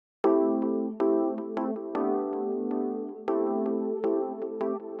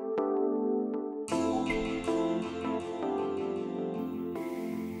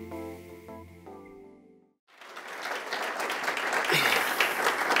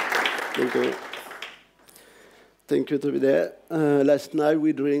Thank you. Thank you to be there. Last night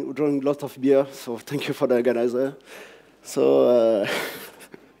we drank a lot of beer, so thank you for the organizer. So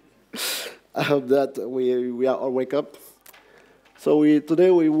I hope that we are all wake up. So today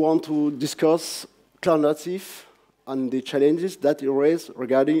we want to discuss cloud native and the challenges that you raise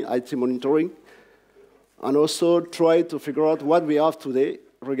regarding IT monitoring, and also try to figure out what we have today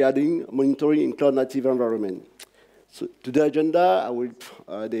regarding monitoring in cloud native environment. So to the agenda, I will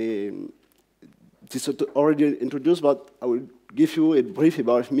this is already introduced, but I will give you a brief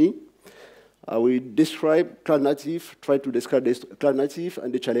about me. I will describe cloud native, try to describe this cloud native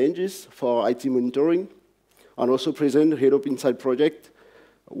and the challenges for IT monitoring, and also present RealOpInsight project,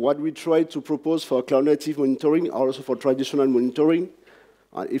 what we try to propose for cloud native monitoring, and also for traditional monitoring.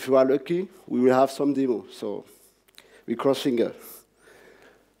 And if you are lucky, we will have some demo. So we cross fingers.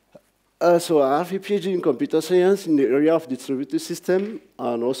 So I have a PhD in computer science in the area of distributed system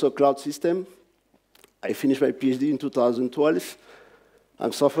and also cloud system. I finished my PhD in 2012. I'm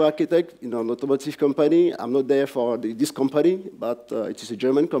a software architect in an automotive company. I'm not there for this company, but it is a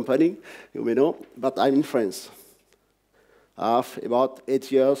German company, you may know, but I'm in France. I have about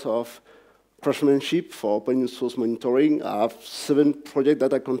 8 years of craftsmanship for open source monitoring. I have 7 projects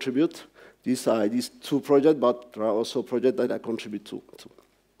that I contribute. These are these 2 projects, but there are also projects that I contribute to.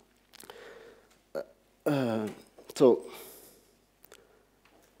 So,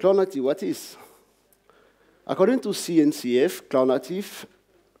 cloud native, what is? According to CNCF, cloud native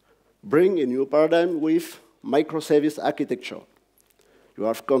bring a new paradigm with microservice architecture. You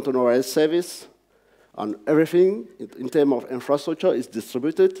have containerized service, and everything in terms of infrastructure is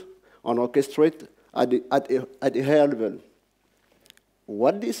distributed and orchestrated at a higher level.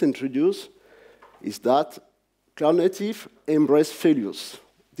 What this introduces is that cloud native embrace failures.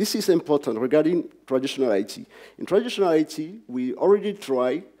 This is important regarding traditional IT. In traditional IT, we already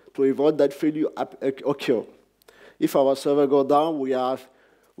try to avoid that failure occur. If our server goes down, we are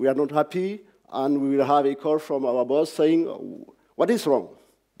not happy, and we will have a call from our boss saying, what is wrong?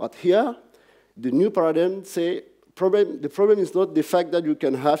 But here, the new paradigm say, the problem is not the fact that you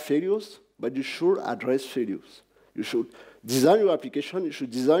can have failures, but you should address failures. You should design your application, you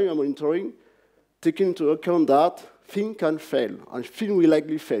should design your monitoring, taking into account that things can fail, and things will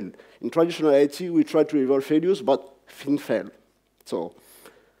likely fail. In traditional IT, we try to avoid failures, but things fail. So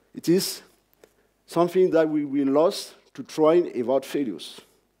it is something that we will lose to try and avoid failures.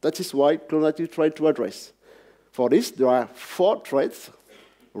 That is why cloud native try to address. For this, there are 4 threats.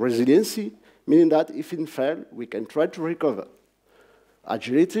 Resiliency, meaning that if it fails, we can try to recover.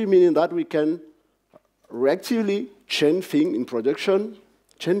 Agility, meaning that we can reactively change things in production,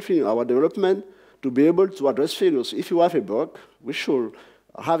 change things in our development, to be able to address failures. If you have a bug, we should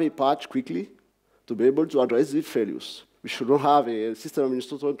have a patch quickly to be able to address these failures. We should not have a system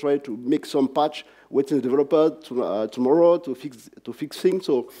administrator try to make some patch, waiting the developer tomorrow to fix things.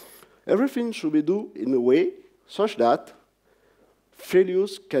 So everything should be done in a way such that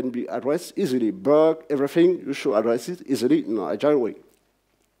failures can be addressed easily. Bug, everything, you should address it easily in an agile way.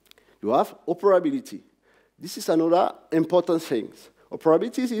 You have operability. This is another important thing.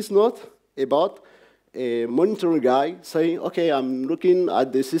 Operability is not about a monitoring guy saying, OK, I'm looking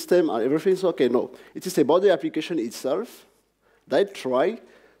at the system and everything's OK. No, it is about the application itself that try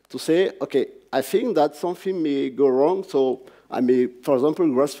to say, OK, I think that something may go wrong, so I may, for example,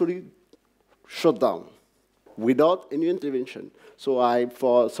 gracefully shut down without any intervention. So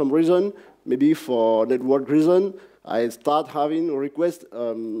for some reason, maybe for network reason, I start having a request,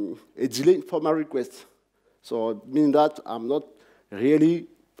 a delay for my request. So meaning that I'm not really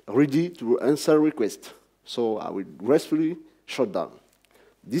ready to answer request. So I will gracefully shut down.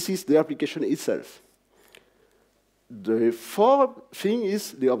 This is the application itself. The 4th thing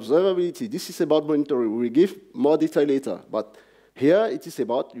is the observability. This is about monitoring. We will give more detail later. But here it is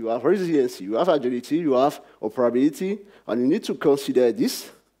about you have resiliency, you have agility, you have operability, and you need to consider this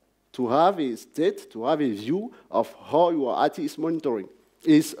to have a state, to have a view of how your IT is monitoring,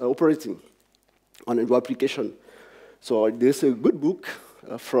 is operating on your application. So there's a good book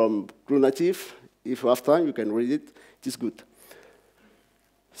from cloud native. If you have time, you can read it. It is good.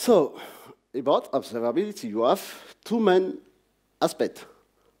 So about observability, you have 2 main aspects.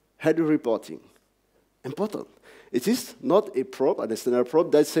 Header reporting. Important. It is not a probe, an external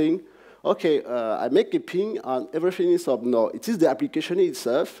probe that's saying, OK, I make a ping and everything is up. No, it is the application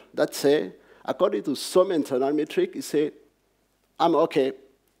itself that say, according to some internal metric, it say, I'm OK,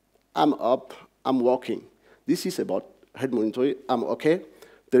 I'm up, I'm working. This is about head monitoring. I'm OK.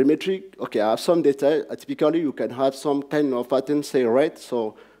 The metric, OK, I have some data. Typically, you can have some kind of pattern, say, rate.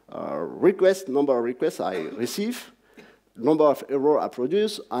 So request, number of requests I receive, number of errors are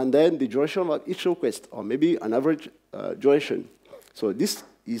produced, and then the duration of each request, or maybe an average duration. So this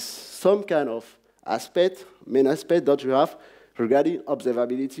is some kind of aspect, main aspect that you have regarding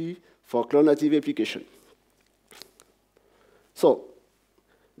observability for cloud-native application. So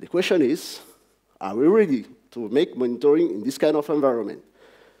the question is, are we ready to make monitoring in this kind of environment?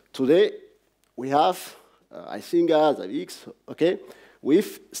 Today, we have Icinga, Zabbix, okay,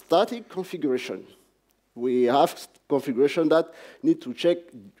 with static configuration. We have configuration that need to check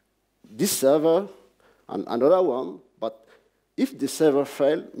this server and another one, but if the server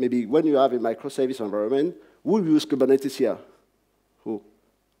fails, maybe when you have a microservice environment, we'll use Kubernetes here. Who?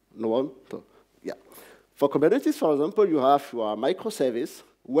 No one? So, yeah. For Kubernetes, for example, you have your microservice.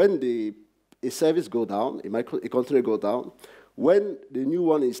 When a service go down, a container go down, when the new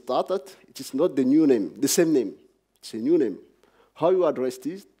one is started, it is not the new name, the same name. It's a new name. How you address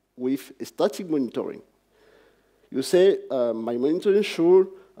this? With a static monitoring. You say, my monitoring should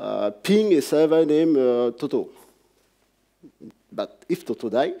ping a server named Toto. But if Toto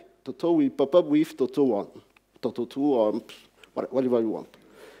die, Toto will pop up with Toto 1, Toto 2, or whatever you want.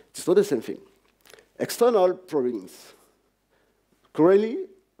 It's not the same thing. External provisions. Currently,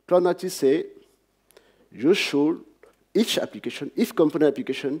 Cloud Native say you should, each application, each component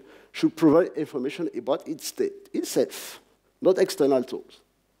application, should provide information about its state itself, not external tools.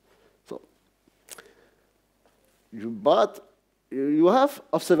 So, but you have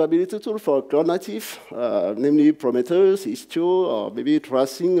observability tool for Cloud Native, namely Prometheus, Istio, or maybe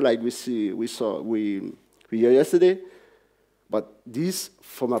tracing like we hear yesterday. But these,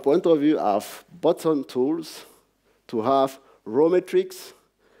 from a point of view, are bottom tools to have raw metrics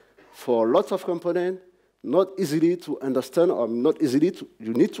for lots of components, not easily to understand or not easily to,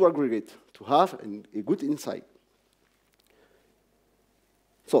 you need to aggregate to have a good insight.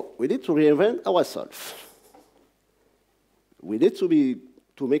 So we need to reinvent ourselves. We need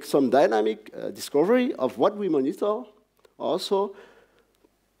to make some dynamic discovery of what we monitor, also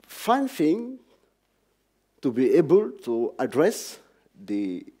find things to be able to address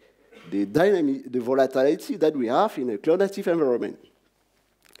the volatility that we have in a cloud-native environment.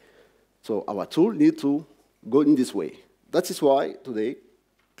 So our tool need to go in this way. That is why today,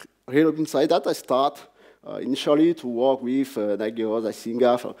 RealOpInsight, that I start initially to work with Nagios,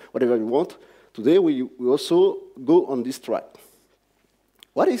 Icinga, whatever you want. Today we also go on this track.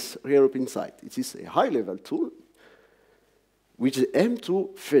 What is RealOpInsight? It is a high-level tool which aims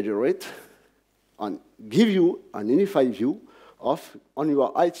to federate and give you an unified view on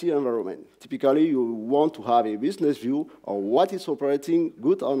your IT environment. Typically, you want to have a business view of what is operating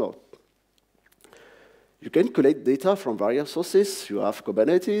good or not. You can collect data from various sources. You have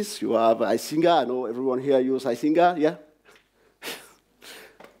Kubernetes, you have Icinga. I know everyone here uses Icinga, yeah?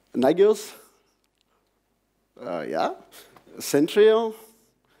 Nagios, yeah. Central,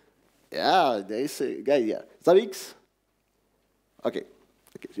 yeah, there is a guy here. Zabbix, okay.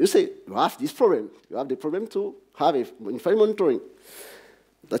 You say you have this problem. You have the problem to have a unified monitoring.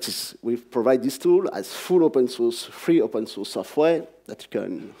 That is, we provide this tool as full open source, free open source software that you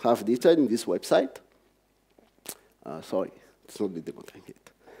can have detailed in this website. Sorry, it's not the demo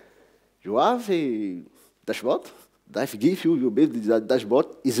yet. You have a dashboard that gives you, you build that dashboard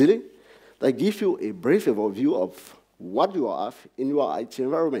easily, that gives you a brief overview of what you have in your IT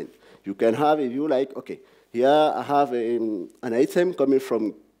environment. You can have a view like, okay, here I have an item coming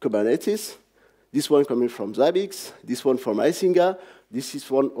from Kubernetes, this one coming from Zabbix, this one from Icinga, this is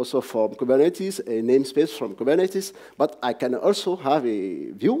one also from Kubernetes, a namespace from Kubernetes, but I can also have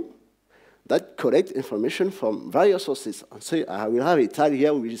a view that collects information from various sources. And so I will have a tile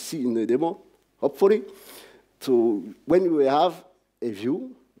here we will see in the demo, hopefully, to when we have a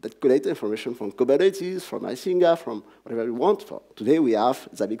view that collects information from Kubernetes, from Icinga, from whatever we want. For today we have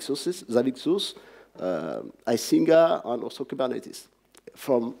Zabbix sources, Icinga, and also Kubernetes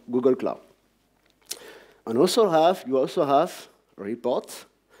from Google Cloud. And you also have reports.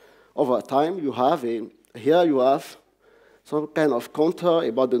 Over time, you have here you have some kind of counter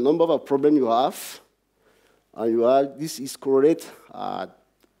about the number of problems you have. And you have, this is correlate at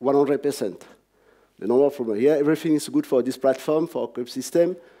 100%. The number of problems here, everything is good for this platform, for a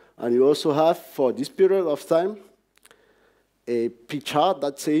system. And you also have, for this period of time, a P chart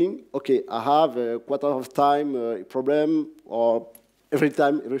that's saying, okay, I have a quarter of time a problem, or every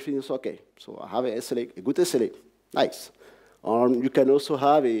time everything is okay. So I have a SLA, a good SLA. Nice. You can also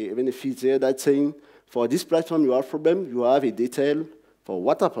have even a feed there that's saying, for this platform you have problem, you have a detail for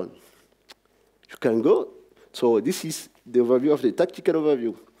what happened. You can go. So this is the overview of the tactical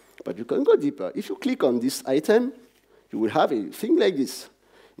overview. But you can go deeper. If you click on this item, you will have a thing like this.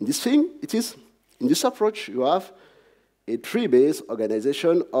 In this thing, it is, in this approach, you have a tree-based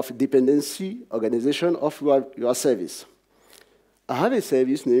organization of dependency organization of your service. I have a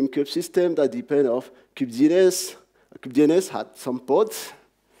service named Cube System that depends on kubedns. kubedns had some pods,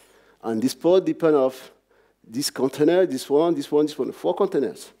 and this pod depends on this container, this one, 4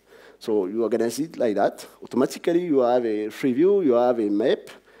 containers. So you organize it like that. Automatically, you have a free view, you have a map,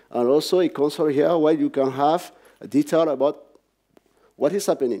 and also a console here where you can have a detail about what is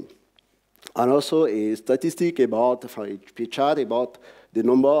happening. And also a statistic about, from HP chart, about the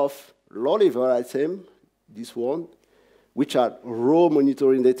number of low-level items, this one, which are raw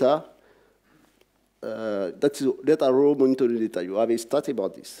monitoring data. That are raw monitoring data. You have a stat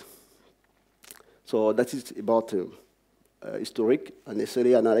about this. So that is about historic and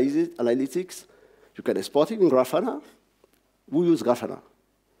necessary analytics. You can export it in Grafana. We use Grafana.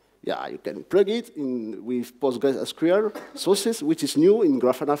 Yeah, you can plug it in with PostgreSQL sources, which is new in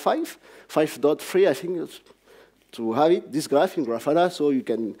Grafana 5. 5.3, I think, to have it, this graph in Grafana, so you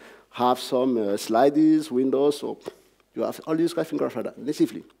can have some slides, windows, so you have all these graphs in Grafana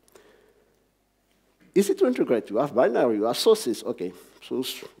natively. Easy to integrate. You have binary, you have sources. Okay, so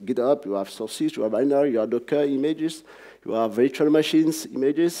GitHub, you have sources, you have binary, you have Docker images, you have virtual machines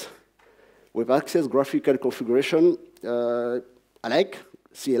images. Web access, graphical configuration. I like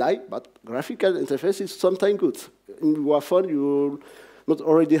CLI, but graphical interface is sometimes good. In your phone, you not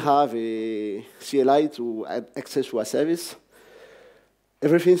already have a CLI to access your service.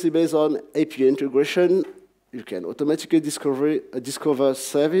 Everything is based on API integration. You can automatically discover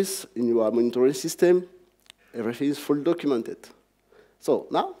service in your monitoring system. Everything is fully documented. So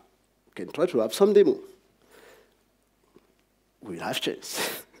now, you can try to have some demo. We'll have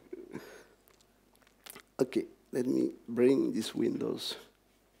chance. OK, let me bring these windows.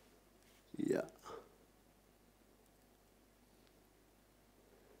 Yeah.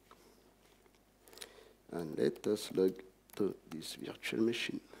 And let us log to this virtual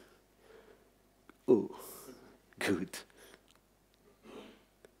machine. Oh, good.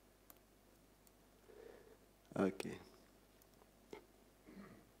 OK.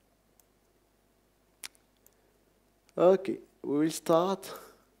 OK, we will start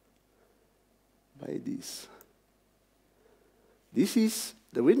by this. This is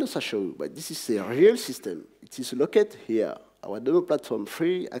the Windows I show you, but this is a real system. It is located here, our demo platform,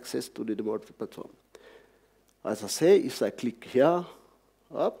 free access to the demo platform. As I say, if I click here,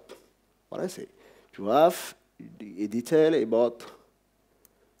 up, what I say, you have a detail about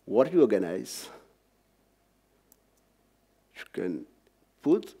what you organize. You can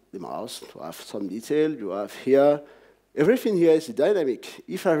put the mouse to have some detail. You have here, everything here is dynamic.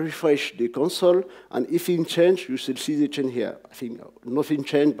 If I refresh the console, and if it changes, you should see the change here. I think nothing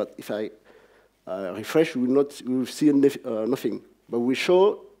changed, but if I refresh, you will see nothing. But we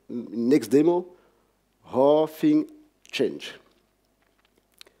show in next demo how things change.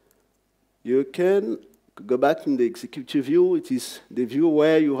 You can go back in the executive view. It is the view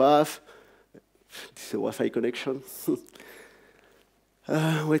where you have this is a Wi-Fi connection.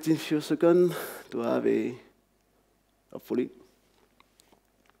 Waiting a few seconds to have a, hopefully.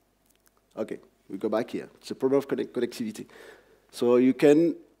 OK, we go back here. It's a problem of connectivity. So you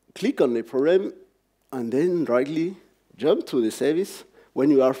can click on the problem and then directly jump to the service when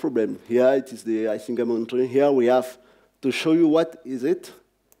you have a problem. Here it is the Icinga monitoring. Here we have to show you what is it.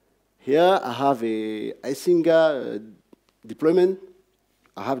 Here I have a Icinga deployment.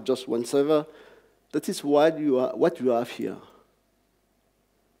 I have just one server. That is what you have here.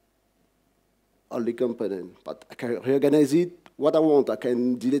 All the component, but I can reorganize it what I want. I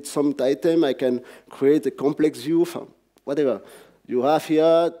can delete some item. I can create a complex view from whatever. You have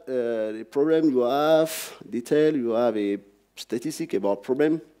here the problem. You have detail. You have a statistic about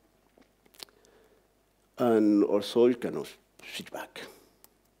problem, and also you can switch back.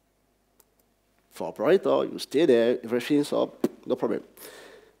 For operator, you stay there. Everything's up, no problem.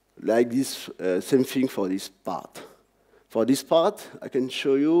 Like this, same thing for this part. For this part, I can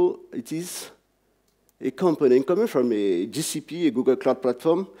show you it is a component coming from a GCP, a Google Cloud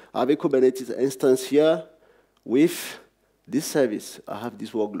Platform. I have a Kubernetes instance here with this service. I have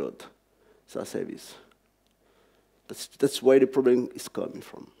this workload. It's a service. That's where the problem is coming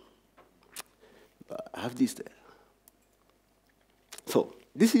from. I have this there. So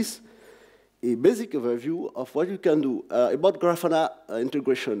this is a basic overview of what you can do. About Grafana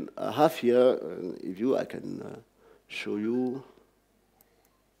integration, I have here a view I can show you.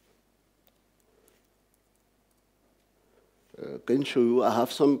 Can show you, I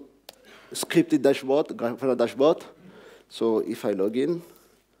have some scripted dashboard, Grafana dashboard. So if I log in,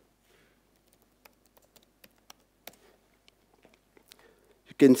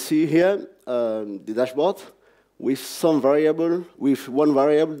 you can see here the dashboard with some variable, with one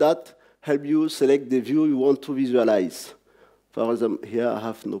variable that help you select the view you want to visualize. For example, here I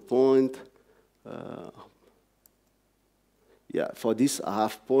have no point. Yeah, for this I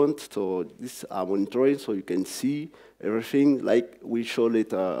have point, so this I'm monitoring, so you can see everything like we showed it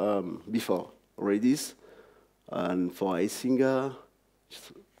before. Redis, and for Icinga,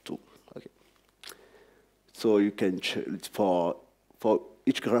 two. Okay. So you can for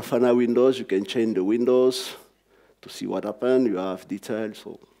each Grafana windows, you can change the windows to see what happened. You have details.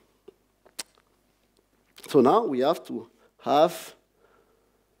 So now we have to have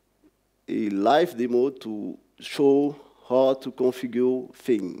a live demo to show how to configure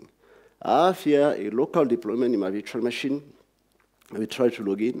things. I have here a local deployment in my virtual machine. I will try to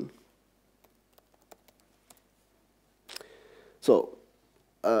log in. So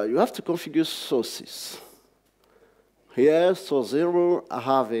you have to configure sources. Here, source 0, I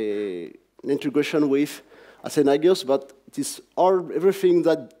have an integration with, I say Nagios, but it is everything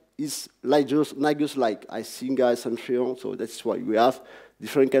that is Nagios-like, Icinga, Centrion, so that's why we have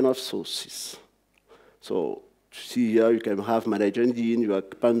different kind of sources. So see here, you can have manage engine, you have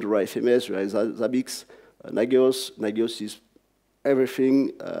Pandora FMS, you have Zabbix, Nagios. Nagios is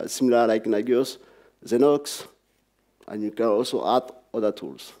everything similar like Nagios, Xenox, and you can also add other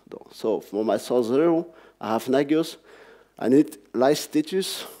tools. So for my source 0, I have Nagios. I need live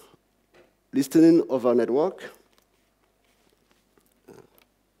status, listening over network.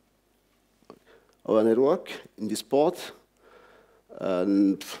 Over network in this port.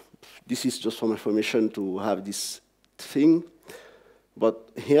 And this is just for information to have this thing.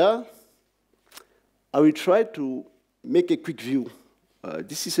 But here, I will try to make a quick view.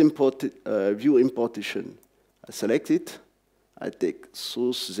 This is view importation. I select it. I take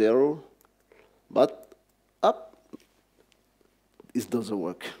source 0, but up, it doesn't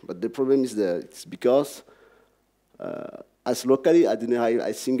work. But the problem is that it's because as locally I didn't have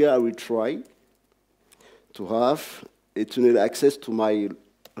Icinga, I will try to have a tunnel access to my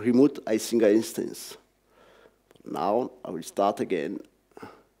remote Icinga instance. Now I will start again,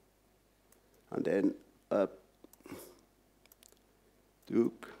 and then up,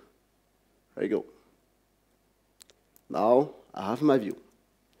 Duke, there you go. Now I have my view.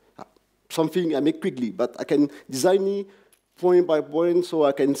 Something I make quickly, but I can design it point by point, so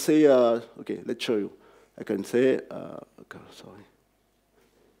I can say, okay, let's show you. I can say, okay, sorry.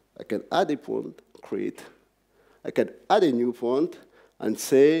 I can add a point, create. I can add a new point and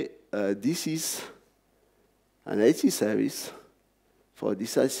say, this is an IT service. For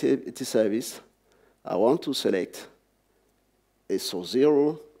this IT service, I want to select a source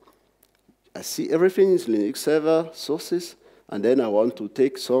 0. I see everything is Linux server, sources, and then I want to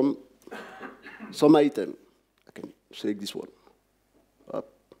take some item. I can select this one. Up.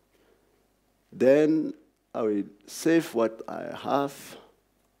 Then I will save what I have.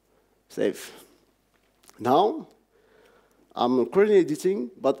 Save. Now, I'm currently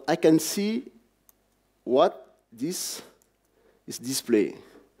editing, but I can see what this is displaying.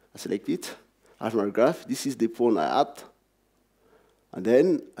 I select it. I have my graph. This is the point I add. And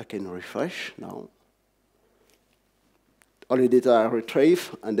then I can refresh now. All the data I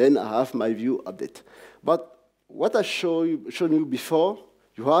retrieve, and then I have my view update. But what I shown you before,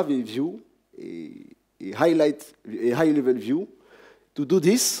 you have a view, a high-level view. To do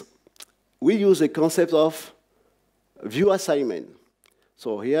this, we use a concept of view assignment.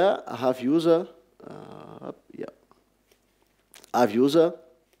 So here I have user, I have user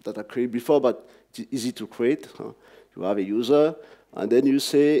that I created before, but it's easy to create. You have a user, and then you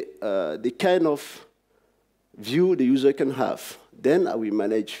say the kind of view the user can have. Then I will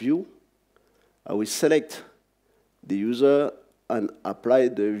manage view. I will select the user and apply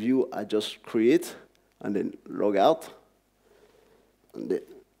the view I just create, and then log out. And then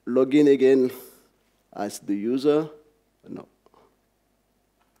log in again as the user. No.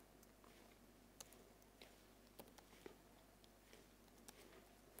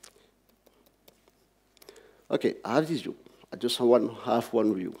 Okay, I have this view. I just have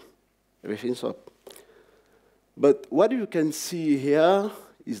one view. Everything's up. But what you can see here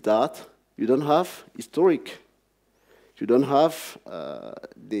is that you don't have historic. You don't have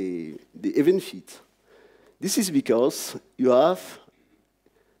the event feed. This is because you have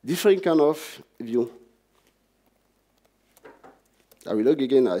different kind of view. I will log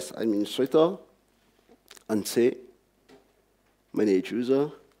again as administrator and say manage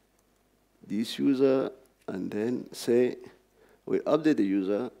user, this user, and then say we'll update the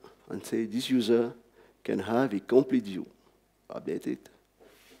user and say this user can have a complete view. Update it,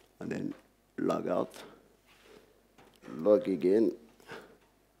 and then log out, log again.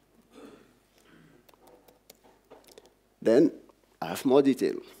 then I have more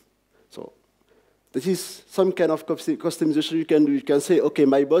detail. So this is some kind of customization you can do. You can say, okay,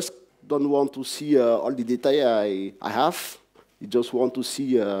 my boss don't want to see all the data I have. He just want to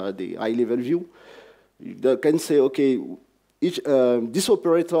see the high-level view. You can say, okay, this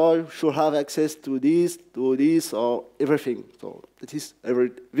operator should have access to this, or everything. So that is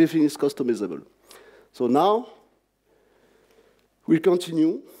everything is customizable. So now we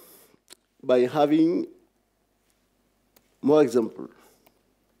continue by having more examples.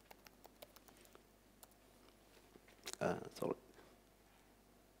 Sorry.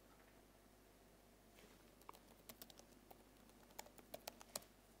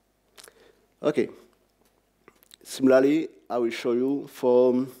 Okay. Similarly, I will show you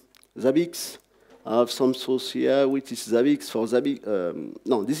from Zabbix. I have some source here, which is Zabbix for Zabbix.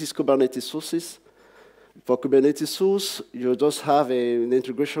 No, this is Kubernetes sources. For Kubernetes source, you just have an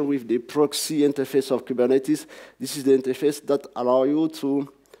integration with the proxy interface of Kubernetes. This is the interface that allows you to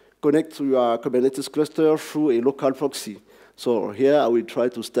connect to your Kubernetes cluster through a local proxy. So here, I will try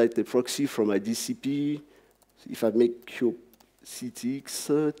to start the proxy from a DCP. If I make kubectx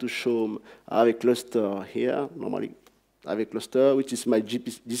to show, I have a cluster here, normally. I have a cluster, which is my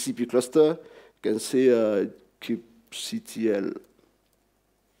GCP cluster. You can say kubectl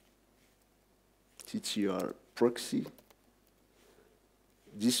TTR proxy.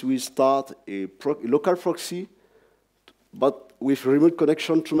 This will start a local proxy, but with remote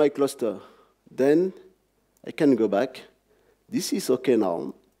connection to my cluster. Then I can go back. This is OK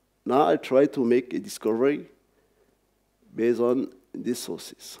now. Now I try to make a discovery based on these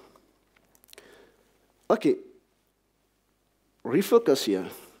sources. OK. Refocus here.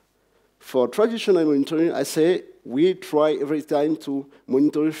 For traditional monitoring, I say we try every time to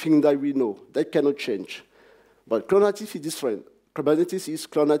monitor things that we know. That cannot change. But Cloud-Native is different. Kubernetes is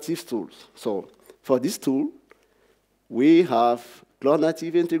Cloud-Native tools. So for this tool, we have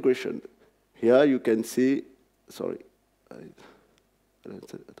Cloud-Native integration. Here you can see, sorry. I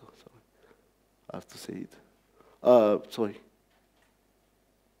have to say it. Sorry.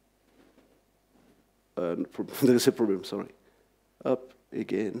 There is a problem, sorry. Up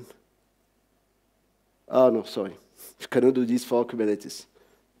again. No, sorry. You cannot do this for Kubernetes.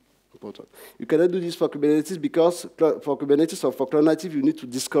 Important. You cannot do this for Kubernetes because for Kubernetes or for Cloud-Native, you need to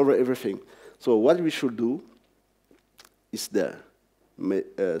discover everything. So what we should do is the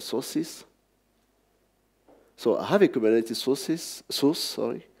sources. So I have a Kubernetes source,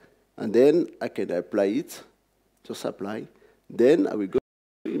 and then I can apply it, just apply. Then I will go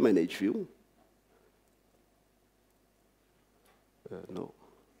to manage view. No.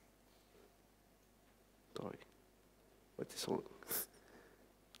 Sorry. What is wrong?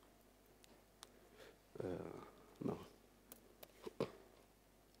 No.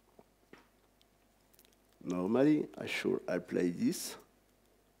 Normally, I should apply this.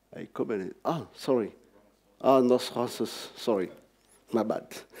 I comment. Ah, sorry. No sources. Sorry. My bad.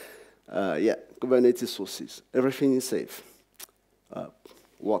 Yeah, Kubernetes sources. Everything is safe.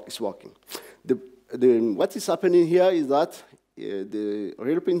 It's working. What is happening here is that the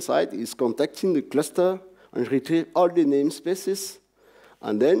RealOpInsight is contacting the cluster and retrieve all the namespaces.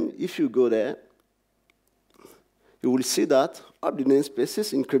 And then if you go there, you will see that all the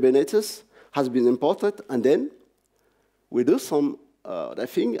namespaces in Kubernetes has been imported. And then we do some other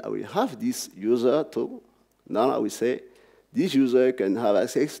thing. I will have this user too. Now I will say this user can have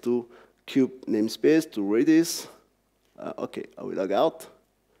access to kube namespace to read this. OK, I will log out.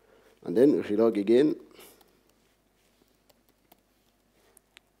 And then relog again.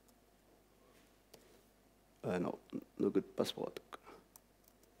 No good password.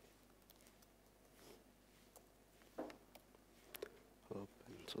 Open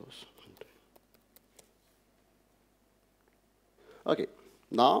source. OK,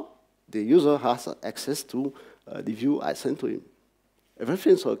 now the user has access to the view I sent to him.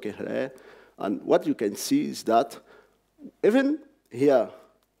 Everything's OK there. And what you can see is that even here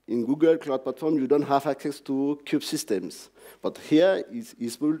in Google Cloud Platform, you don't have access to kube systems. But here it's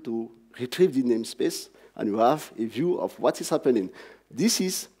able to retrieve the namespace, and you have a view of what is happening. This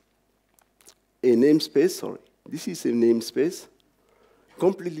is a namespace, This is a namespace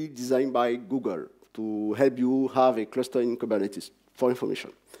completely designed by Google to help you have a cluster in Kubernetes for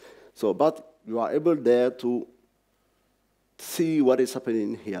information. So, but you are able there to see what is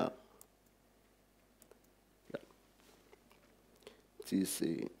happening here. Yeah. It is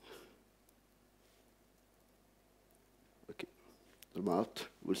a, OK, zoom out,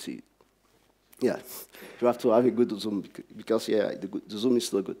 we'll see it. Yeah, you have to have a good zoom because yeah, the zoom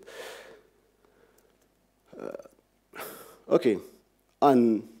is not good. OK,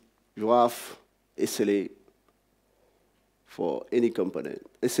 and you have SLA for any component.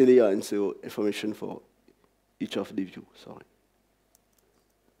 SLA and SEO information for each of the view, sorry.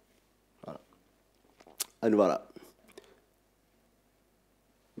 Voilà. And voila.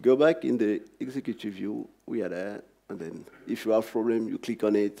 Go back in the executive view, we are there, and then if you have a problem, you click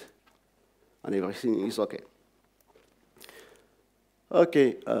on it, and everything is okay.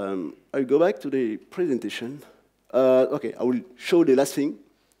 Okay, I'll go back to the presentation. Okay, I will show the last thing,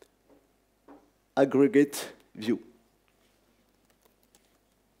 aggregate view.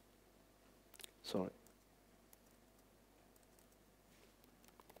 Sorry.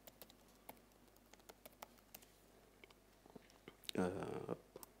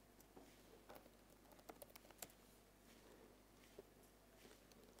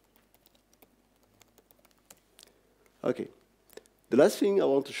 Okay. The last thing I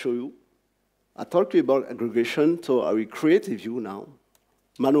want to show you, I talked to you about aggregation, so I will create a view now,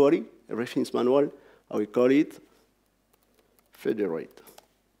 manually, everything is manual. I will call it federate.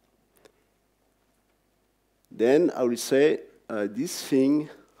 Then I will say this thing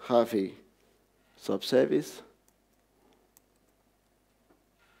have a subservice,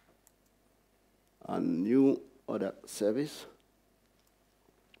 a new other service.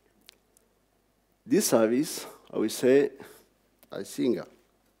 This service, I will say, Icinga.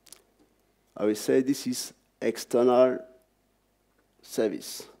 I will say this is external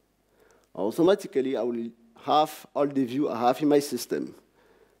service. Automatically, I will have all the view I have in my system.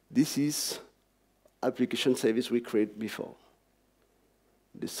 This is application service we created before.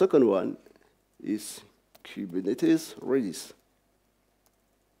 The second one is Kubernetes Redis.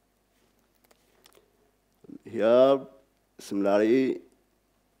 Here, similarly,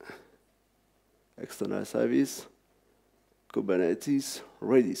 external service, Kubernetes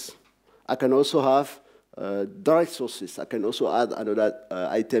Redis. I can also have direct sources. I can also add another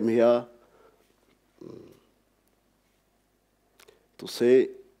item here to say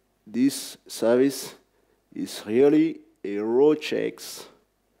this service is really a raw checks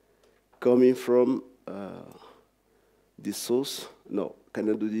coming from this source. No,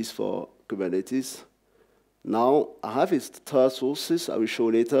 cannot do this for Kubernetes. Now I have its third sources I will show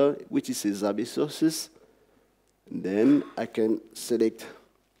later, which is a Zabbix sources. And then I can select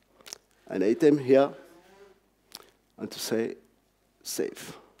an item here and to say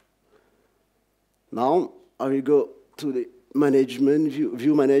save. Now I will go to the management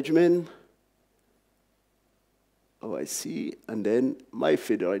view management. Oh, I see. And then my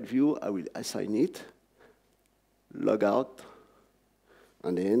federate view, I will assign it, log out,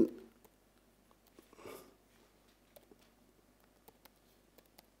 and then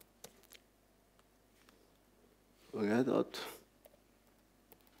log out.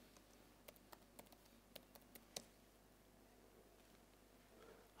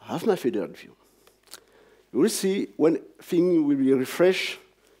 I have my federate view. You will see when things will be refreshed,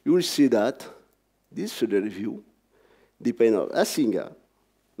 you will see that this federate view depends on Icinga.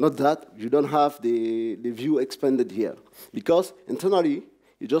 Not that you don't have the view expanded here. Because internally,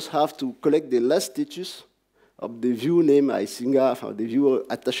 you just have to collect the last status of the view name Icinga, or the view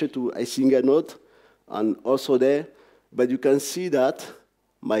attached to Icinga node, and also there. But you can see that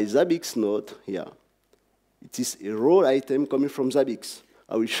my Zabbix node here, it is a raw item coming from Zabbix.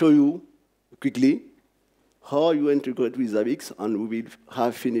 I will show you quickly how you integrate with Zabbix, and we will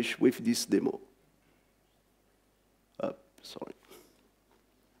have finished with this demo. Sorry.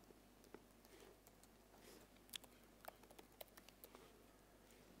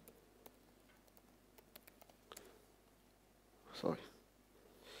 Sorry.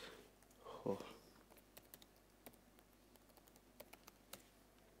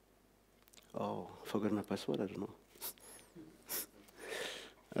 Oh, I forgot my password, I don't know.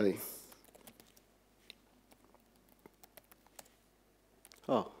 Allez.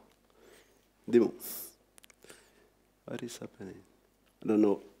 Oh, demo. What is happening? I don't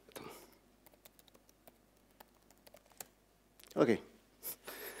know. Okay.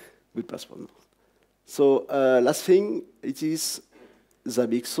 Good password. So last thing, it is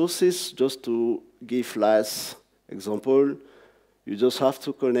Zabbix sources. Just to give last example, you just have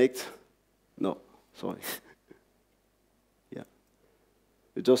to connect. No, sorry. Yeah.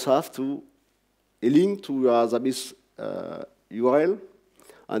 You just have to a link to your Zabbix URL.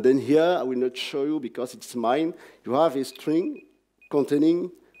 And then here, I will not show you because it's mine. You have a string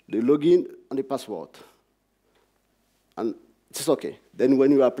containing the login and the password. And it's OK. Then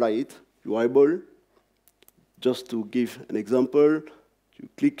when you apply it, you are able, just to give an example, you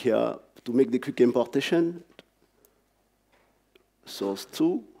click here to make the quick importation, source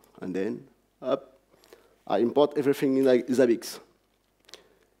 2, and then up, I import everything in Zabbix.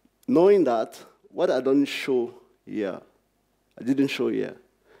 Knowing that, what I don't show here I didn't show here,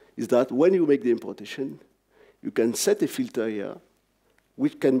 is that when you make the importation, you can set a filter here,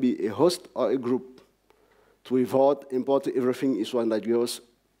 which can be a host or a group, to avoid importing everything into one Nagios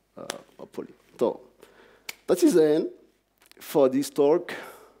or poly. So that is the end for this talk.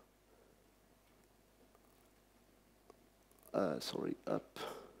 Sorry, up.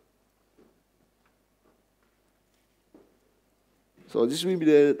 So this will be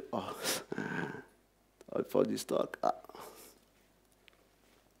the for this talk.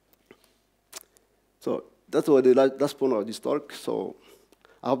 So that's what the last point of this talk. So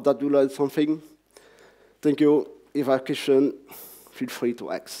I hope that you learned something. Thank you. If you have a question, feel free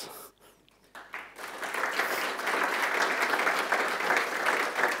to ask.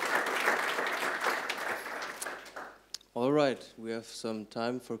 All right, we have some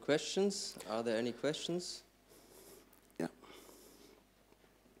time for questions. Are there any questions? Yeah.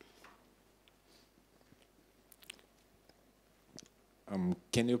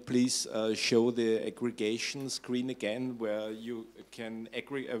 Can you please show the aggregation screen again, where you can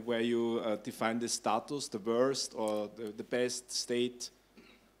define the status, the worst or the best state?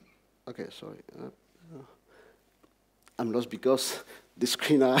 Okay, sorry. I'm lost because the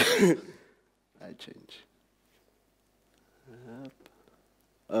screen I change.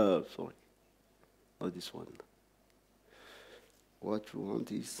 Sorry. Not this one. What you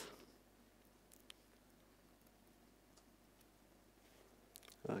want is.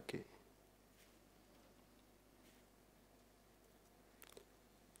 Okay.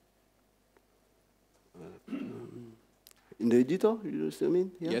 In the editor, you know what I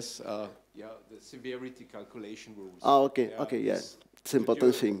mean? Yeah? Yes. Yeah, the severity calculation rules. Ah, okay. Yeah, Okay. Yeah. It's an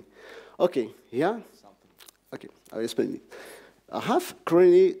important thing. Okay. Yeah. Okay. I'll explain it. We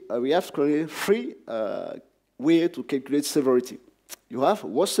have currently three ways to calculate severity. You have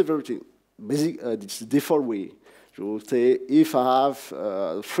worst severity. It's the default way. So say if I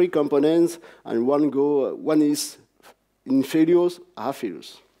have three components and one is in failures, I have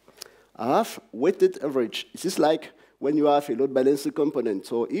failures. I have weighted average. This is like when you have a load balancer component.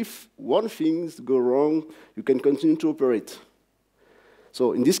 So if one thing goes wrong, you can continue to operate.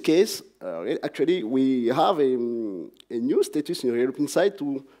 So in this case, actually, we have a new status in RealOpInsight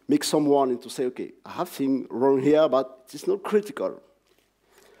to make someone and to say, okay, I have things wrong here, but it's not critical.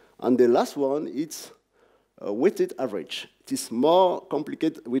 And the last one, it's weighted average. It is more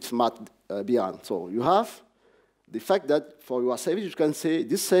complicated with math behind. So you have the fact that for your service, you can say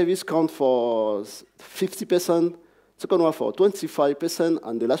this service counts for 50%, second one for 25%,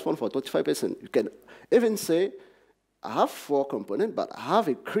 and the last one for 25%. You can even say, I have 4 components, but I have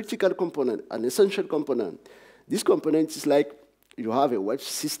a critical component, an essential component. This component is like you have a web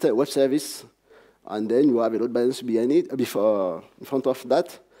service, and then you have a load balancer behind it, in front of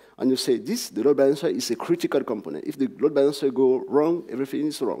that, and you say the load balancer is a critical component. If the load balancer goes wrong, everything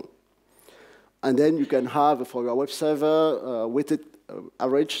is wrong. And then you can have for your web server weighted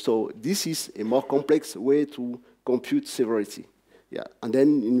average. So this is a more complex way to compute severity. Yeah, and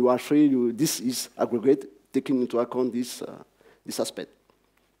then in UR3, this is aggregate, taking into account this aspect.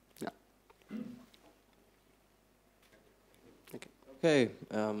 Yeah. Okay.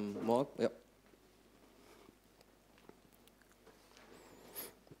 More? Yeah.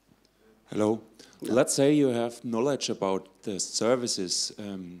 Hello. Yeah. Let's say you have knowledge about the services,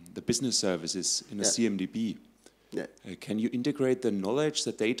 the business services in a CMDB. Yeah. Can you integrate the knowledge,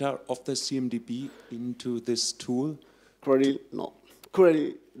 the data of the CMDB into this tool? Currently, no.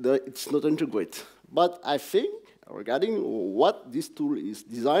 Currently, it's not integrated. But I think regarding what this tool is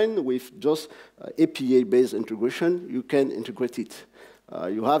designed with just API-based integration, you can integrate it.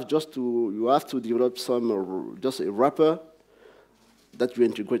 You have to develop just a wrapper that you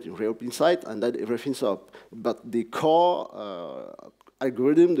integrate in RealOpInsight, and that everything's up. But the core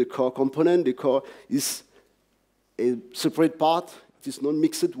algorithm, the core component, the core is a separate part. It is not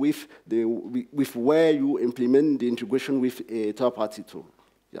mixed with where you implement the integration with a third-party tool.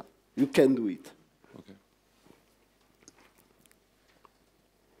 Yeah, you can do it. Okay.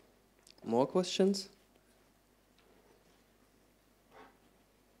 More questions?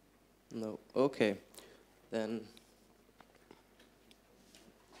 No. Okay. Then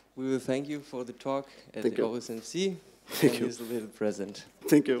we will thank you for the talk at the OSMC. Thank you. Here's a little present.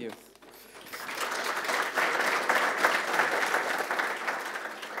 Thank you. Thank you.